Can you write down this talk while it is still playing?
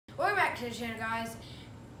Welcome back to the channel, guys.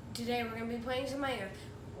 Today we're going to be playing some Minecraft.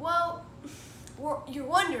 Well, you're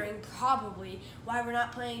wondering probably why we're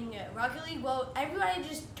not playing Rocket League. Well, everybody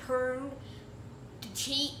just turned to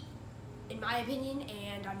cheat, in my opinion,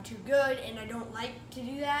 and I'm too good and I don't like to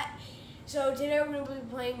do that. So today we're going to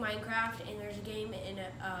be playing Minecraft, and there's a game in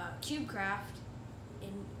CubeCraft,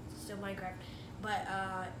 in still Minecraft, but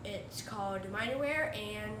it's called Minerware,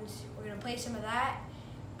 and we're going to play some of that.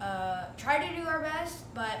 Try to do our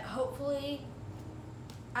best, but hopefully,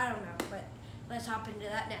 I don't know, but let's hop into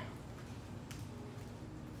that now.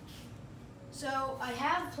 So I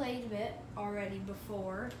have played a bit already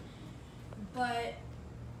before, but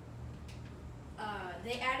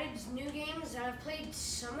they added new games, and I've played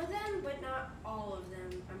some of them, but not all of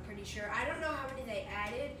them, I'm pretty sure. I don't know how many they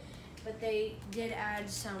added, but they did add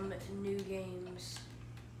some new games.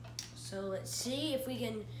 So let's see if we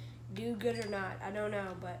can do good or not. I don't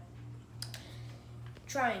know, but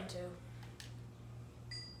trying to.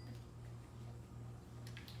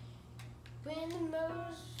 Win the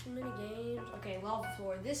most many games. Okay, level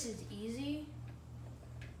 4. This is easy.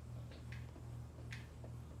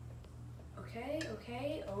 Okay.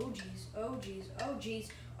 Oh geez. Oh geez.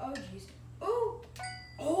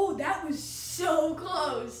 Oh, that was so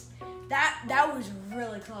close. That was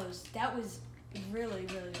really close. That was really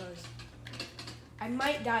close. I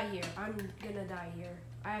might die here. I'm gonna die here.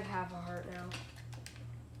 I have half a heart now.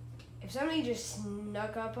 If somebody just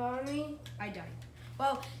snuck up on me, I died.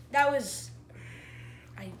 Well, that was...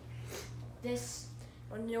 You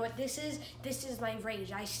know what this is? This is my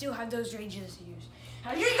rage. I still have those rages to use.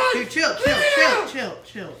 Dude, chill.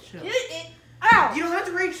 Ow! You don't have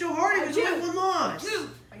to rage so hard. It was only one loss.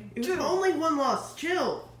 It was only one loss.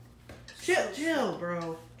 Chill,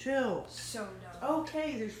 bro. Chill. So dumb.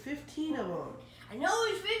 Okay, there's 15 of them. I know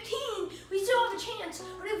there's 15. We still have a chance.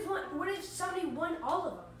 What if somebody won all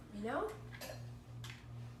of them? You know?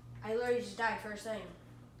 I literally just died first thing.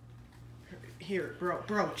 Here, bro,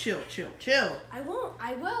 chill. I won't.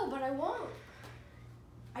 I will, but I won't.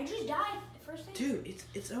 I just died first thing. Dude,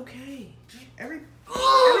 it's okay.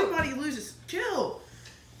 Everybody loses. Chill.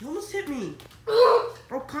 You almost hit me.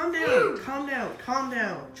 Bro, calm down.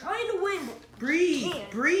 I'm trying to win. Breathe,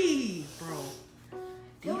 bro.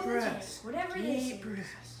 Deep breaths. Whatever it is. Deep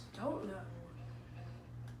breaths. Don't know.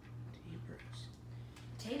 Deep breaths.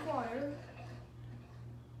 Take water.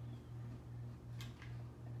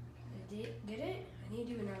 Get it? I need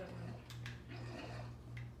to do another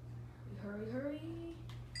one. Hurry.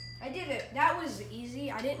 I did it. That was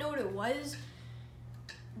easy. I didn't know what it was,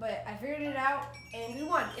 but I figured it out, and we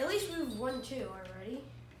won. At least we won 2 already.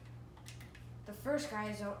 The first guy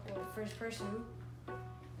is, first person.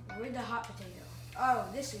 With the hot potato. Oh,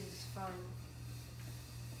 this is fun.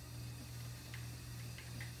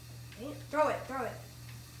 Throw it.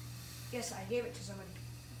 Yes, I gave it to somebody.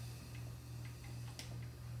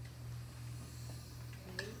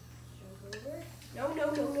 No.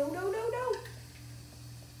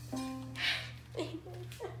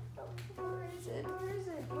 Where is it? Where is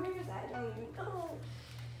that? I don't even know.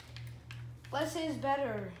 Less is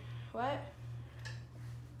better. What?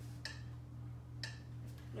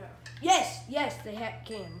 No. Yes, they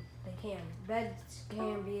can. They can. Beds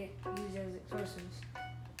can be used as explosives.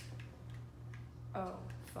 Oh,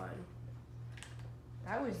 fun.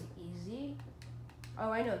 That was easy.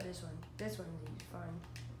 Oh, I know this one. This one's easy, fun.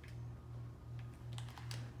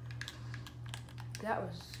 That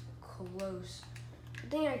was close. I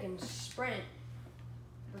think I can sprint.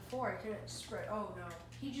 Before I couldn't sprint. Oh no.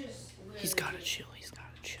 He's gotta chill.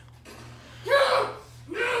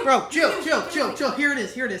 Bro, chill. Here it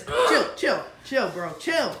is. Chill, bro.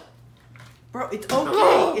 Chill. Bro, it's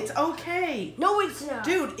okay. It's okay. No, it's not.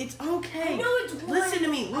 Dude, it's okay. I know it's one. Listen to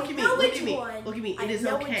me. Look at me. It is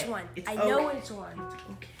okay. I know it's one.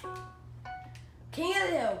 Okay. King of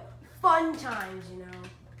the Hill. Fun times, you know.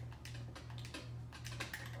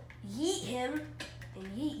 Yeet him and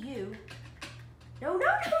yeet you. No.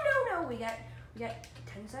 We got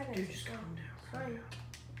 10 seconds. Dude, just calm down.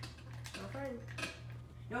 It's fine.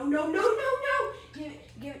 No. Give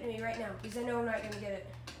it to me right now, because I know I'm not gonna get it.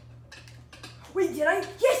 Wait, did I?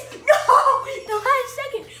 Yes! No! The last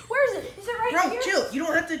second! Where is it? Is it right here? Bro, chill. You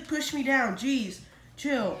don't have to push me down. Jeez.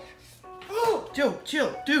 Chill. Chill.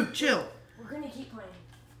 Dude, chill. We're gonna keep playing.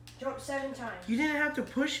 Jump 7 times. You didn't have to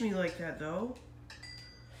push me like that, though.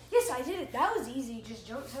 Yes, I did it. That was easy. Just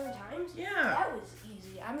jump 7 times? Yeah. That was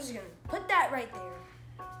easy. I'm just gonna put that right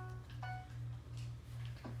there.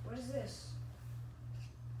 What is this?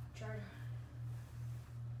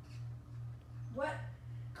 What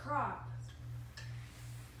crop?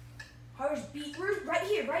 Harvest beetroot? Right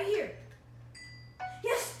here.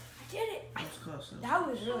 Yes! close. That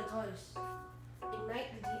was really close.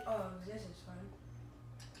 Ignite the oh, this is fun.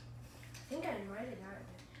 I think I might have got it.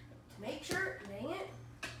 To make sure, dang it.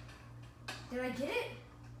 Did I get it?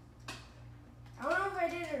 I don't know if I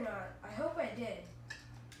did or not. I hope I did.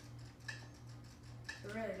 I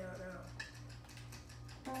really don't know.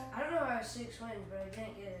 I don't know how 6 wins, but I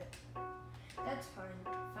didn't get it. That's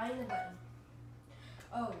fine. Find the button.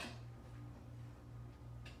 Oh.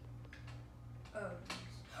 Oh, geez.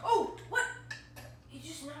 Oh, what? You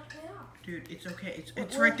just knocked me off. Dude, it's okay.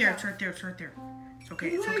 It's right there. It's right there. It's right there. It's okay.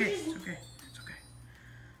 It's okay. It's okay. It's okay.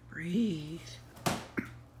 Breathe.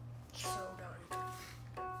 So done.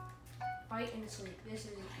 Fight and sleep. This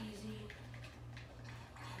is easy.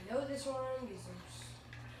 I know this one because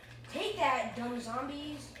take that, dumb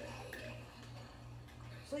zombies.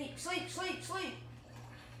 Sleep, sleep, sleep, sleep.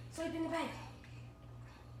 Sleep in the bed.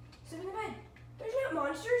 Sleep in the bed. There's not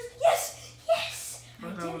monsters. Yes! Yes! Oh,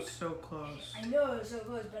 that was so close. I know it was so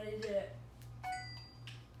close, but I did it.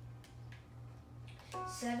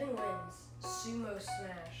 7 wins. Sumo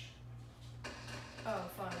smash. Oh,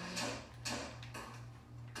 fun.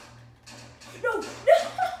 No! No!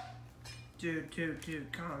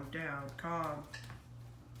 Dude, calm down. Calm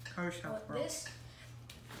yourself, bro. This?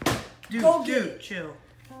 Dude, chill.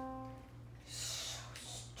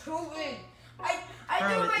 Stupid. I Bro,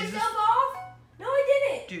 threw is myself off? No, I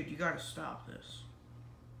didn't. Dude, you gotta stop this.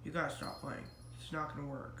 You gotta stop playing. It's not gonna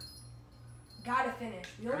work. Gotta finish.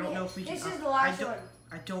 I don't know if we can. This is the last one.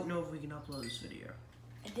 I don't know if we can upload this video.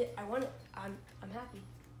 I did. I won it. I'm happy.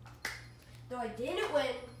 Though I didn't win,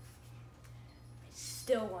 I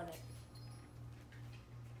still won it.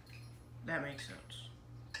 That makes sense.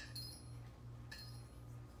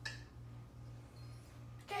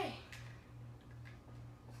 Okay.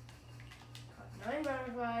 Caught 9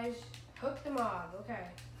 butterflies. Hook the mob. Okay.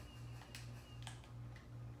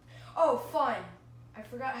 Oh, fun. I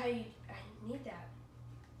forgot how you. I need that.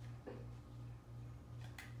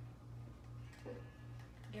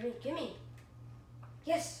 Gimme.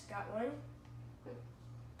 Yes, got one.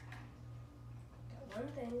 Got one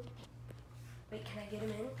thing. Wait, can I get him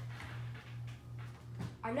in?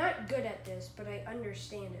 I'm not good at this, but I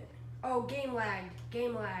understand it. Oh, game lagged.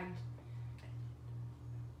 Game lagged.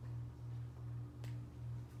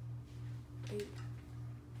 Wait.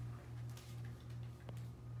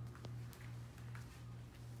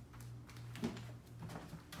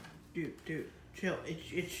 Dude, chill.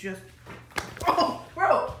 It's just. Oh,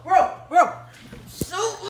 bro.